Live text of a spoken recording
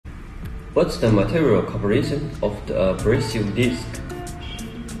What's the material composition of the abrasive disc?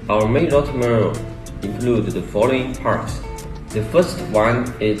 Our main raw material include the following parts. The first one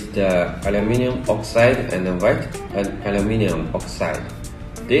is the aluminum oxide and the white aluminum oxide.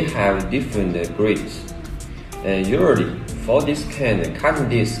 They have different grades. Usually, for this kind of cutting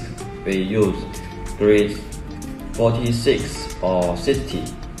disc, we use grade 46 or 60.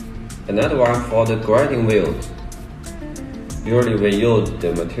 Another one for the grinding wheels. Usually we use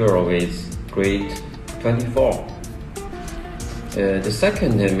the material with grade 24. The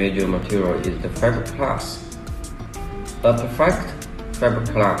second major material is the fiberglass. A perfect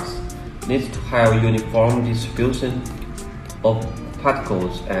fiberglass needs to have uniform distribution of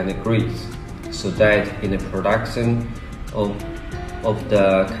particles and grids, so that in the production of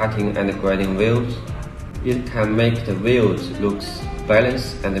the cutting and grinding wheels, it can make the wheels look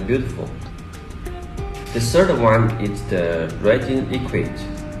balanced and beautiful. The third one is the resin liquid,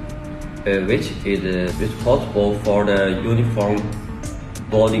 which is responsible for the uniform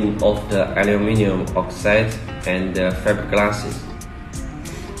bonding of the aluminum oxide and the fiberglasses.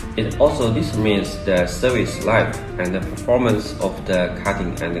 It also determines the service life and the performance of the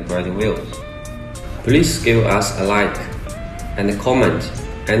cutting and grinding wheels. Please give us a like and a comment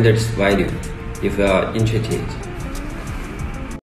under this video if you are interested.